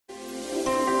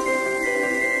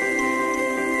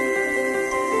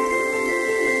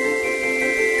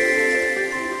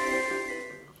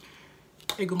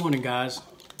Hey, good morning, guys.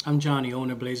 I'm Johnny,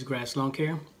 owner of Blaze Grass Lawn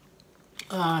Care.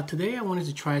 Today I wanted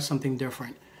to try something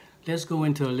different. Let's go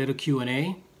into a little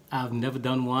Q&A. I've never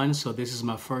done one, so this is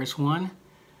my first one.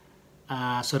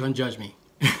 So don't judge me.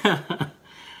 All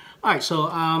right, so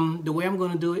the way I'm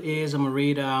going to do it is I'm going to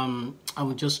read, I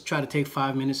will just try to take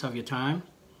 5 minutes of your time,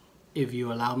 if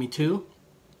you allow me to.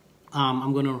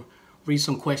 I'm going to read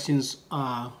some questions,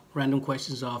 random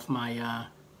questions off my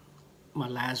my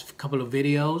last couple of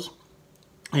videos,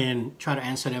 and try to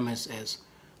answer them as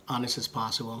honest as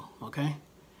possible, okay?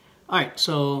 All right,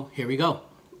 so here we go.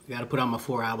 We gotta put on my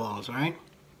 4 eyeballs, all right?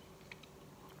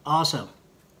 Awesome.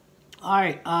 All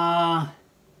right,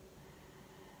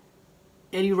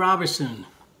 Eddie Robertson.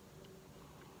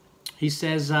 He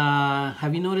says,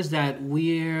 have you noticed that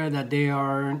there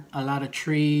are a lot of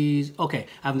trees? Okay,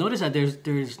 I've noticed that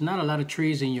there's not a lot of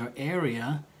trees in your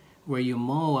area where you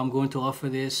mow. I'm going to offer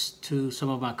this to some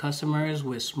of my customers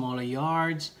with smaller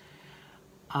yards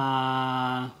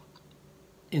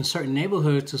in certain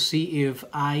neighborhoods to see if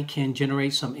I can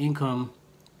generate some income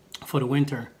for the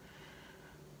winter.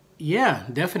 Yeah,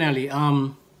 definitely.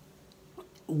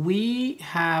 We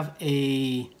have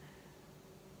a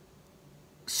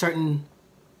certain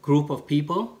group of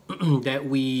people that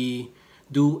we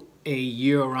do a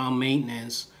year-round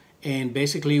maintenance, and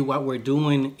basically what we're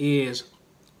doing is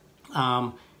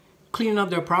cleaning up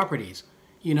their properties.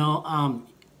 You know,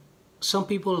 some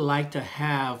people like to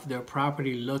have their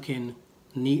property looking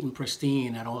neat and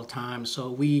pristine at all times, so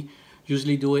we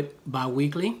usually do it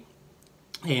bi-weekly,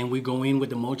 and we go in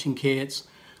with the mulching kits.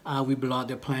 We blow out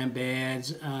their plant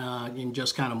beds and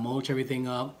just kind of mulch everything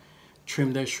up,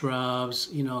 trim their shrubs,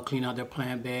 you know, clean out their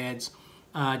plant beds,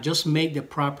 just make the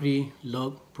property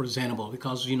look presentable,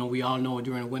 because, you know, we all know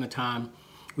during the wintertime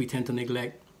we tend to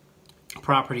neglect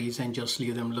properties and just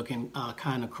leave them looking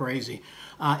kind of crazy.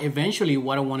 Eventually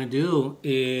what I want to do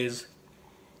is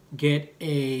get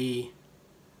a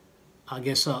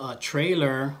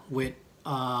trailer with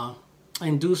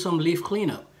and do some leaf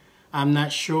cleanup. I'm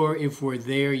not sure if we're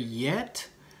there yet.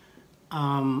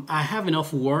 I have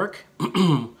enough work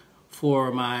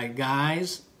for my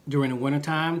guys during the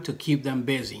wintertime to keep them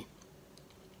busy.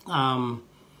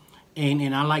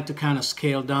 And I like to kind of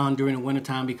scale down during the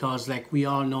wintertime because, like we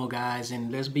all know, guys,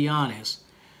 and let's be honest,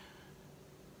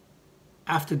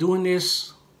 after doing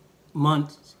this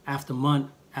month after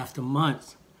month after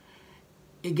month,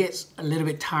 it gets a little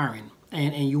bit tiring,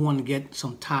 and you want to get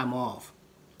some time off.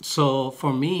 So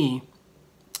for me,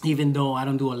 even though I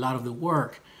don't do a lot of the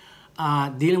work,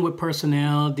 dealing with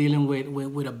personnel, dealing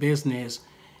with a business,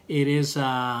 it is,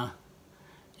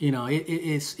 you know,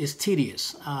 it's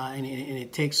tedious, and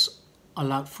it takes a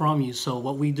lot from you. So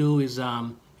what we do is,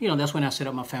 you know, that's when I set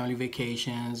up my family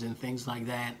vacations and things like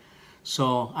that.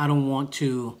 So I don't want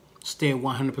to stay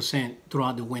 100%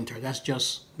 throughout the winter. That's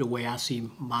just the way I see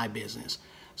my business.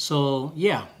 So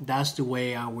yeah, that's the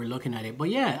way we're looking at it. But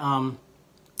yeah,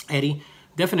 Eddie,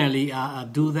 definitely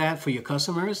do that for your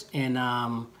customers. And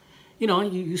you know,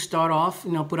 you start off,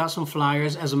 you know, put out some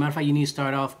flyers. As a matter of fact, you need to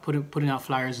start off putting out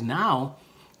flyers now.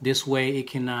 This way it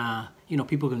can, you know,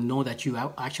 people can know that you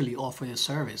actually offer this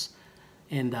service,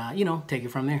 and, you know, take it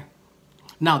from there.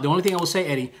 Now, the only thing I will say,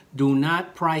 Eddie, do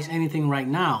not price anything right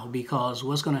now, because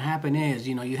what's going to happen is,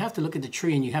 you know, you have to look at the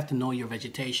tree and you have to know your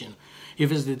vegetation.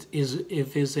 If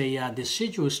it's a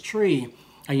deciduous tree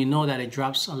and you know that it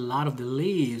drops a lot of the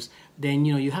leaves, then,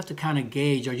 you know, you have to kind of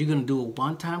gauge, are you going to do a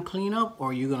one-time cleanup, or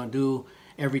are you going to do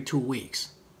every 2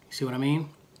 weeks? You see what I mean?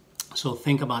 So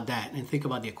think about that, and think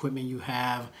about the equipment you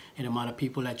have and the amount of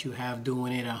people that you have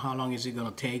doing it, and how long is it going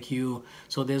to take you.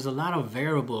 So there's a lot of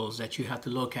variables that you have to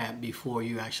look at before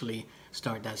you actually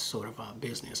start that sort of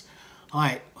business. All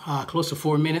right, close to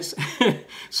 4 minutes.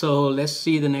 So let's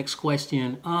see the next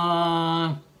question.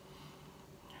 I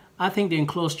think the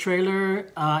enclosed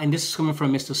trailer, and this is coming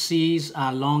from Mr. C's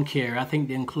Lawn Care. I think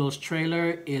the enclosed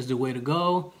trailer is the way to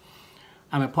go.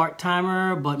 I'm a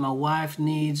part-timer, but my wife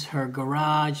needs her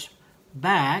garage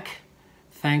back.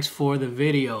 Thanks for the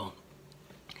video.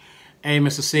 Hey,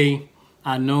 Mr. C,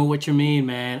 I know what you mean,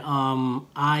 man.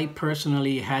 I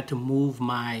personally had to move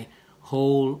my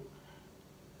whole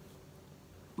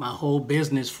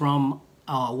business from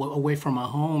away from my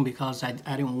home, because I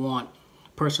didn't want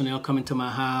personnel coming to my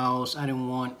house. I didn't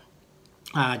want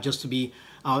just to be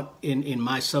out in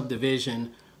my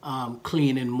subdivision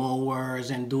cleaning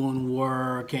mowers and doing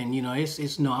work, and, you know,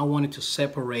 it's no, I wanted to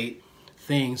separate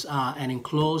things. An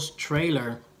enclosed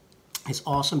trailer is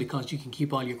awesome because you can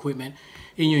keep all your equipment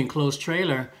in your enclosed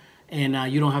trailer, and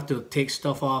you don't have to take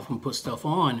stuff off and put stuff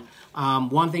on.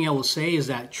 One thing I will say is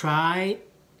that try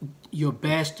your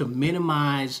best to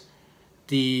minimize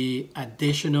the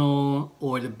additional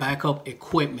or the backup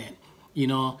equipment. You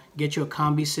know, get your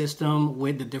combi system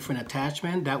with the different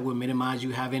attachment that will minimize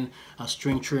you having a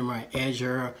string trimmer,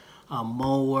 edger, a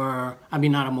mower. I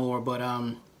mean, not a mower, but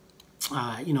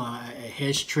you know, a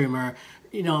hedge trimmer.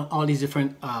 You know, all these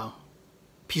different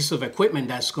pieces of equipment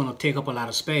that's going to take up a lot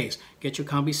of space. Get your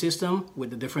combi system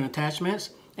with the different attachments,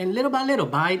 and little by little,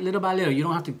 buy it little by little. You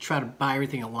don't have to try to buy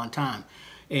everything at one time,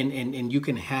 and you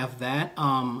can have that.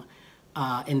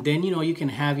 And then, you know, you can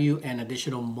have you an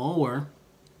additional mower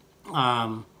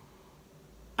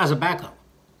as a backup.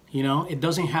 You know, it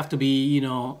doesn't have to be, you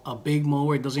know, a big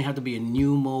mower. It doesn't have to be a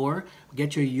new mower.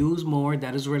 Get your used mower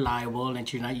that is reliable and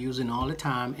that you're not using all the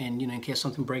time. And, you know, in case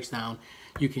something breaks down,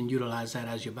 you can utilize that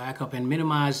as your backup and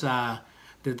minimize the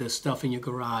stuff in your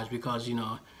garage, because, you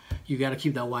know, you got to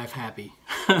keep that wife happy.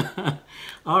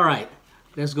 All right,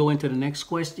 let's go into the next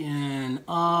question.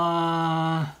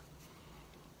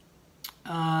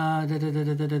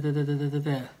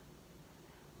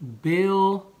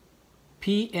 Bill,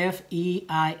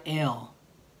 P-F-E-I-L,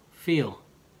 Phil.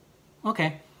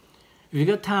 Okay. If you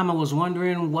got time, I was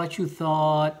wondering what you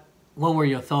thought. What were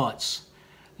your thoughts?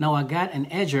 Now, I got an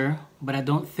edger, but I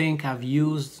don't think I've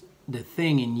used the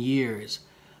thing in years.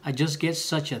 I just get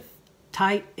such a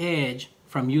tight edge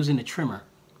from using the trimmer.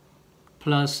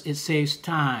 Plus, it saves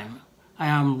time.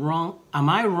 Am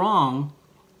I wrong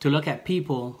to look at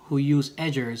people who use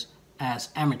edgers as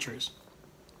amateurs?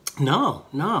 No,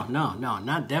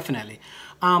 not definitely.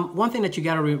 One thing that you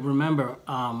got to remember,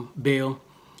 Bill,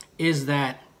 is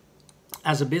that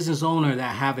as a business owner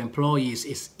that have employees,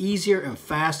 it's easier and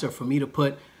faster for me to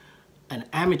put an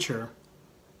amateur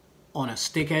on a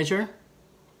stick edger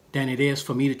than it is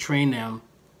for me to train them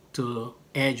to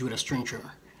edge with a string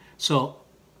trimmer. So,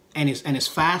 and it's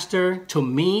faster. To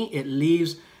me, it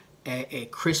leaves a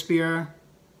crispier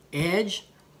edge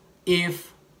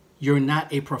if you're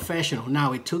not a professional.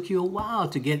 Now, it took you a while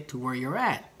to get to where you're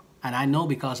at, and I know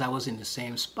because I was in the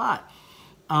same spot.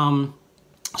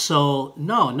 So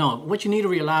no, what you need to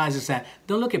realize is that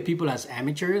don't look at people as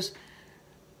amateurs.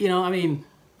 You know, I mean,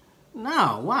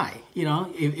 no, why? You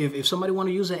know, if somebody want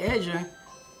to use an edger,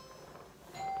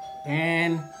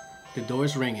 and the door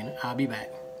is ringing, I'll be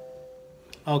back.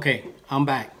 Okay, I'm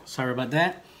back. Sorry about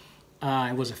that.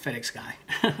 It was a FedEx guy.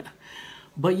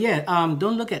 But yeah,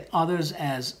 don't look at others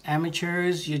as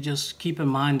amateurs. You just keep in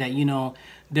mind that, you know,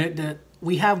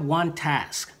 we have one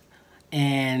task,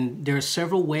 and there are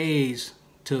several ways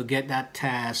to get that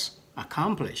task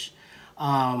accomplished.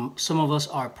 Some of us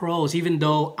are pros, even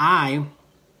though I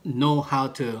know how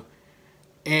to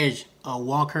edge a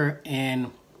walkway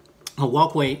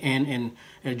and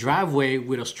a driveway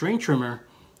with a string trimmer.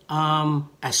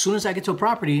 As soon as I get to a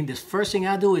property, the first thing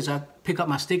I do is I pick up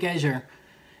my stick edger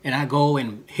and I go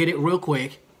and hit it real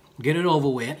quick, get it over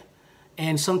with.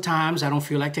 And sometimes I don't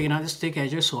feel like taking out the stick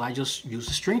edger, so I just use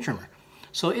the string trimmer.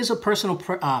 So it's a personal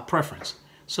preference.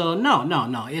 So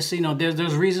no, it's, you know,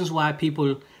 there's reasons why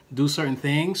people do certain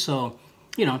things. So,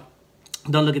 you know,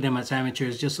 don't look at them as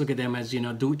amateurs. Just look at them as, you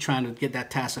know, trying to get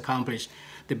that task accomplished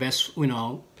the best, you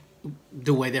know,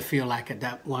 the way they feel like at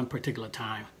that one particular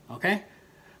time. Okay?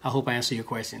 I hope I answered your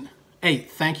question. Hey,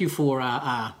 thank you for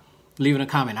leaving a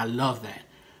comment. I love that.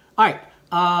 All right,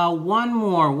 one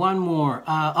more.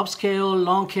 Upscale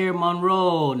Lawn Care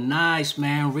Monroe. Nice,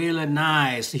 man, really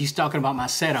nice. He's talking about my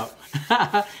setup.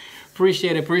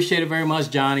 Appreciate it very much,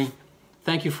 Johnny.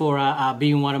 Thank you for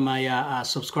being one of my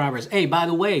subscribers. Hey, by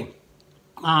the way,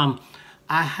 I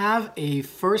have a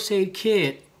first aid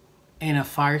kit and a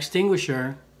fire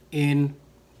extinguisher in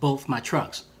both my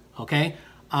trucks. Okay.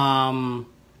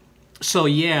 So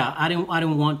yeah, I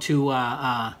didn't want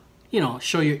to you know,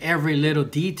 show you every little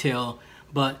detail,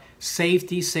 but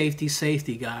safety,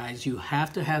 guys. You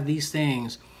have to have these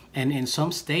things. And in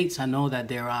some states, I know that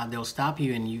they'll stop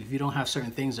you, and if you don't have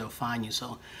certain things, they'll fine you.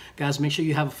 So, guys, make sure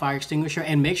you have a fire extinguisher,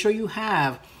 and make sure you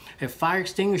have a fire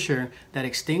extinguisher that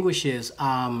extinguishes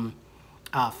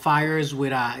fires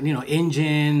with you know,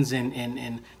 engines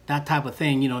and that type of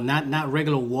thing. You know, not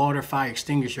regular water fire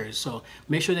extinguishers. So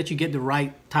make sure that you get the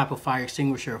right type of fire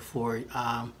extinguisher for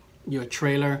your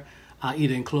trailer,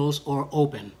 either enclosed or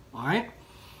open. All right.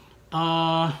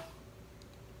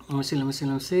 Let me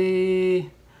see.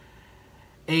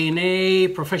 A&A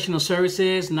Professional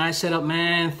Services, nice setup,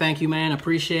 man. Thank you, man.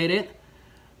 Appreciate it.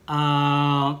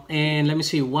 And let me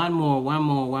see, one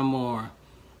more.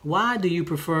 Why do you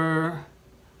prefer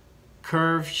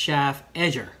curved shaft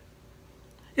edger?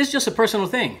 It's just a personal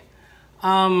thing.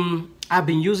 I've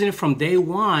been using it from day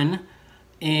one,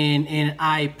 and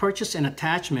I purchased an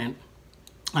attachment,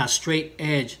 a straight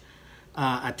edge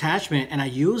attachment, and I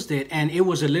used it, and it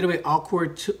was a little bit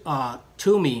awkward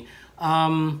to me.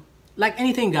 Like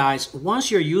anything, guys, once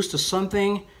you're used to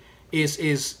something,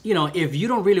 is you know, if you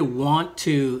don't really want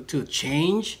to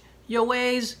change your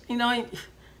ways, you know,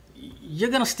 you're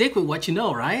gonna stick with what you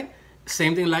know, right?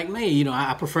 Same thing like me, you know,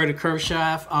 I prefer the curved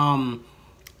shaft,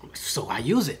 so I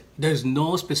use it. There's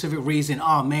no specific reason,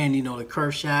 oh man, you know, the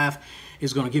curved shaft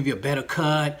is gonna give you a better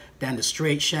cut than the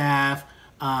straight shaft,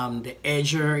 the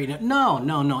edger, you know.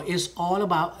 No, it's all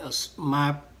about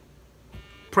my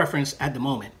preference at the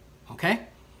moment, okay?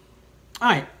 All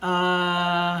right,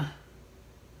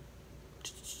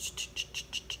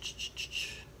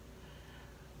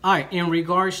 all right, in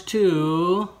regards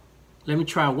to, let me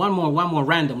try one more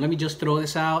random. Let me just throw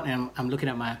this out, and I'm looking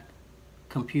at my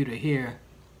computer here.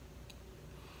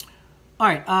 All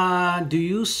right, do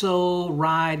you so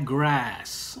ride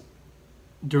grass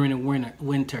during the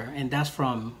winter? And that's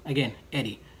from, again,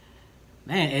 Eddie.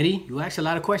 Man, Eddie, you asked a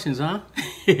lot of questions, huh?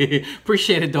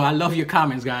 Appreciate it, though. I love your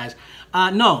comments, guys.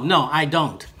 No, I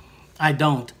don't.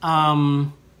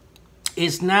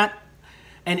 It's not,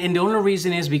 and the only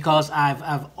reason is because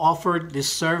I've offered this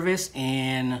service,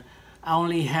 and I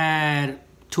only had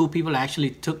 2 people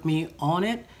actually took me on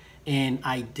it, and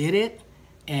I did it,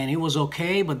 and it was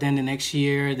okay. But then the next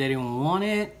year they didn't want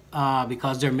it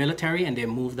because they're military, and they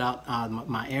moved out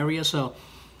my area. So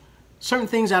certain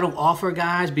things I don't offer,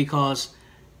 guys, because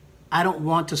I don't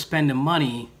want to spend the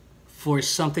money for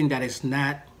something that is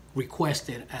not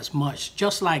requested as much.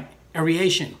 Just like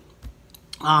aeration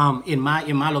in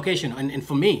my location, and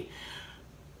for me,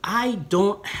 I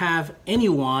don't have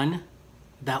anyone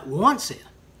that wants it,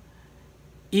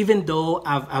 even though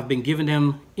I've been giving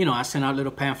them, you know, I send out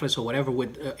little pamphlets or whatever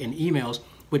with in emails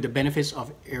with the benefits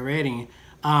of aerating,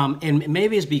 and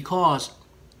maybe it's because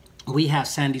we have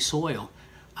sandy soil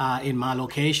in my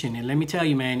location. And let me tell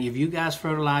you, man, if you guys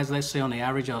fertilize, let's say on the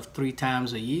average of 3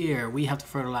 times a year, we have to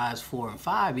fertilize 4 and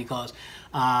 5 because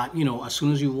you know, as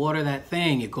soon as you water that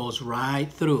thing, it goes right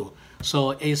through.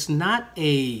 So it's not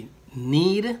a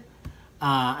need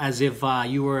as if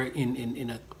you were in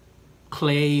a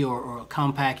clay or a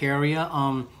compact area.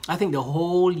 I think the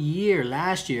whole year,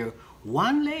 last year,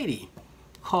 one lady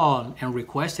called and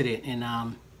requested it, and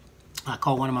I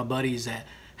called one of my buddies that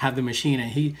have the machine,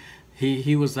 and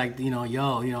he was like, you know,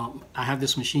 yo, you know, I have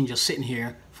this machine just sitting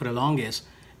here for the longest,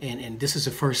 and this is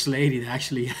the first lady that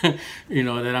actually, you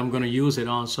know, that I'm gonna use it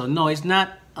on. So no, it's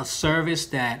not a service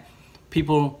that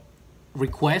people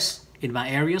request in my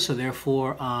area, so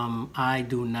therefore I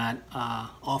do not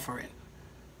offer it.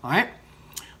 All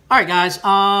right, guys.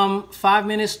 5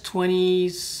 minutes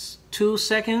 22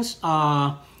 seconds.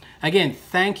 Again,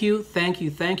 thank you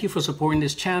for supporting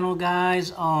this channel,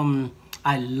 guys.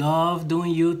 I love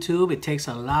doing YouTube. It takes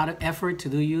a lot of effort to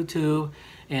do YouTube,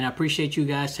 and I appreciate you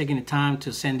guys taking the time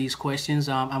to send these questions.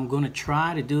 I'm going to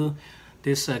try to do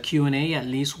this Q&A at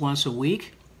least once a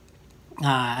week.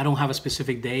 I don't have a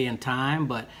specific day and time,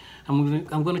 but I'm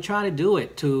going to try to do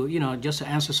it to, you know, just to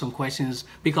answer some questions,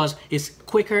 because it's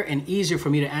quicker and easier for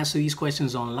me to answer these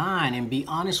questions online and be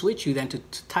honest with you than to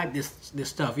type this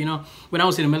stuff. You know, when I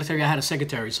was in the military, I had a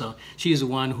secretary, so she's the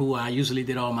one who usually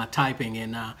did all my typing,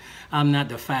 and I'm not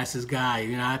the fastest guy.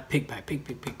 You know, I pick,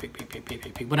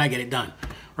 but I get it done,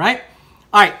 right?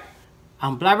 All right,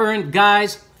 I'm blabbering,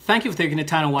 guys. Thank you for taking the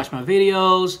time to watch my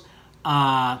videos.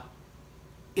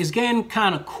 It's getting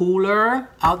kind of cooler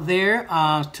out there.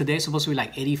 Today's supposed to be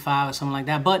like 85 or something like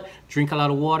that. But drink a lot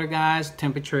of water, guys.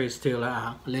 Temperature is still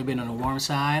a little bit on the warm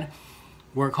side.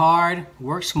 Work hard,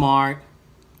 work smart.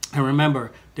 And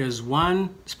remember, there's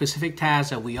one specific task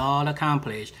that we all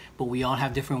accomplish, but we all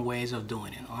have different ways of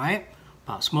doing it, all right?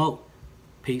 Pop Smoke.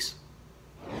 Peace.